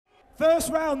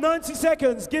First round, 90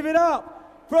 seconds. Give it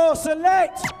up for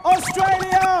Selekt,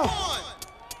 Australia. 1,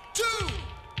 2,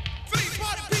 3,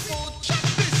 party people, check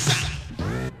this out.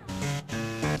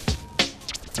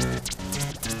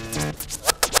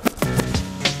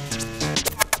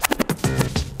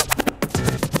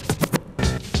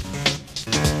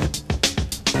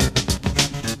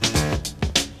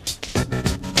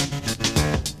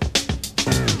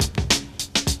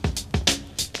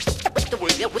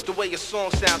 The way your song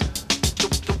sounds,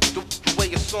 the way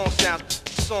your song sounds,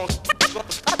 song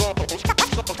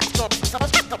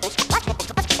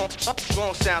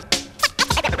sounds.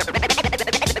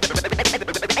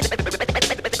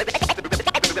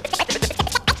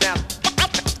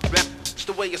 It's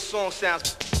the way your song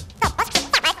sounds.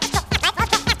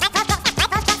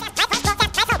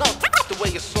 The way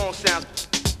your song sounds.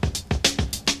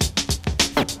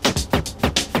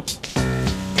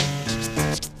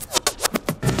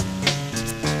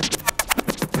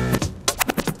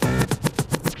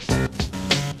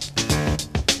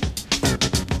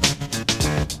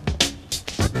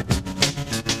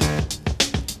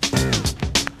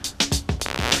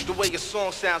 The way your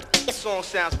song sounds, your song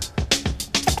sounds.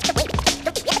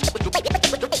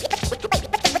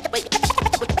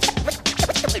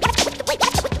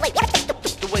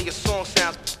 The way your song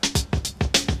sounds.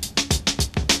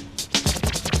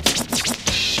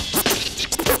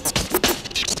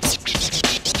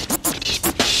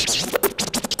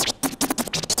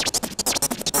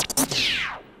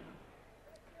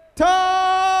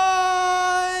 Time!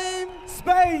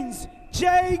 Spain's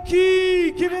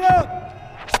Jekey, give it up.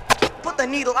 Put the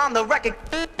needle on the record.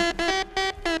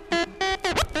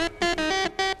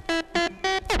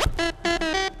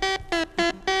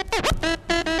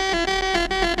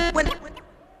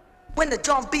 When the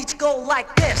drum beats go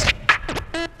like this.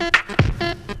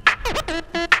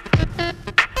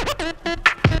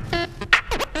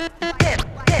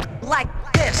 Like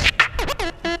this.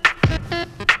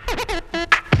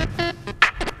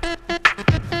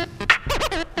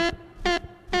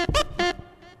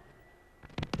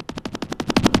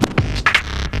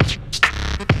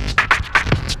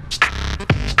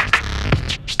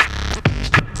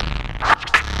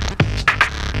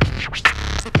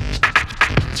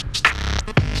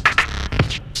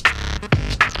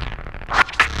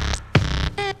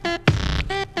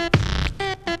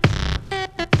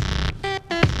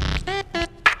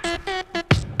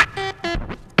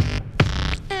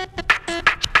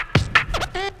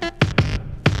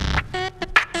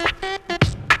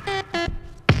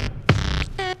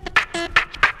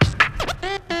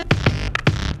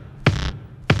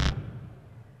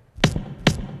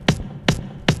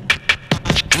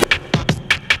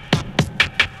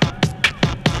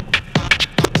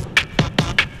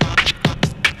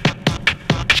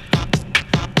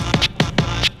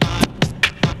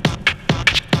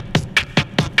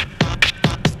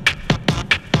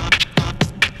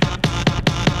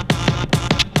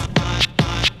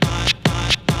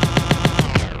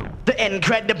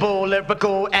 Incredible,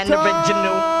 lyrical, and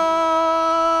original.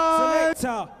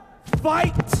 Selector,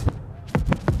 fight!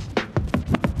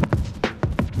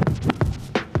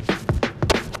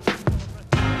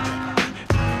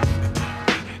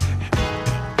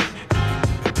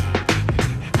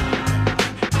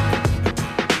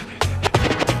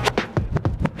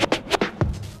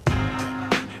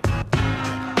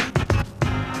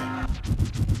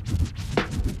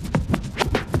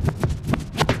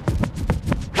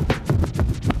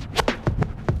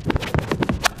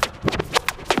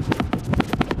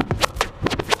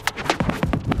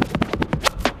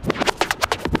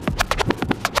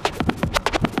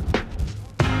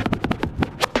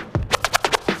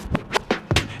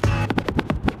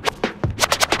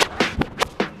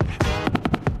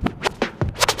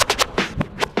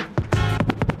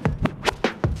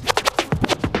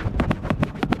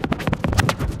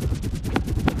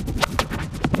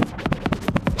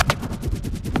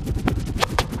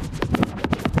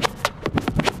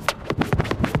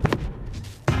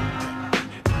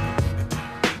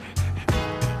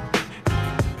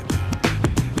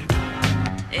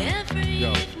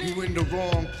 The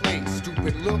wrong place,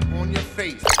 stupid look on your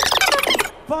face.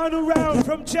 Final round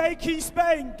from Jekey,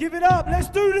 Spain. Give it up, let's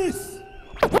do this.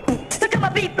 Stuck in my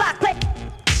beatbox play.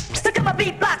 Stuck in my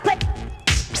beatbox play.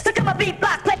 Stuck in my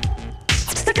beatbox play.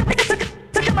 Stuck in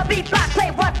my beatbox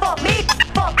play. What for me?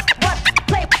 For what?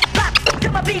 Play what? Stuck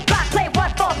in my beatbox play.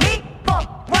 What for me? For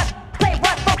what? Play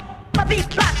what? For my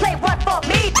beatbox play. What for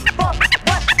me? For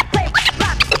what? Play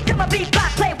what? Stuck in my beatbox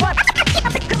play. What?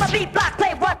 Stuck in my beatbox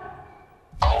play. What?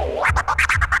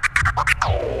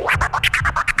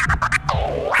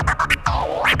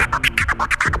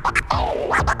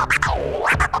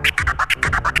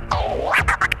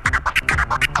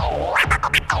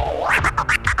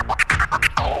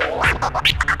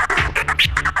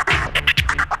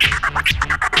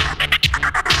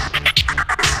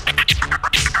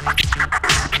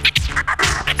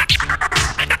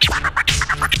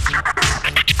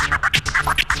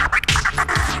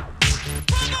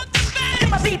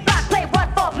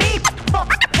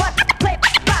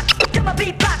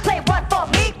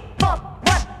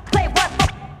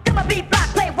 beat block,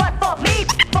 play one for me.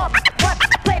 For what?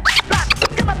 Play block.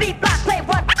 Look at my beat block, play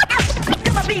one. Look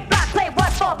at my beat block, play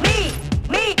one for me.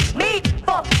 Me.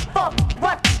 For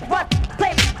what?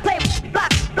 Play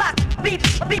block. Beat.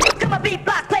 Look at my beat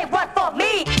block, play one for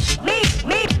me. Me.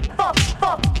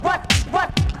 For what?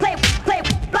 Play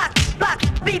block.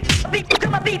 Beat. Look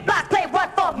at my beat block, play one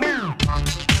for me.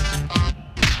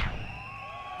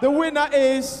 The winner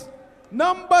is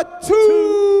number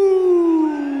 2.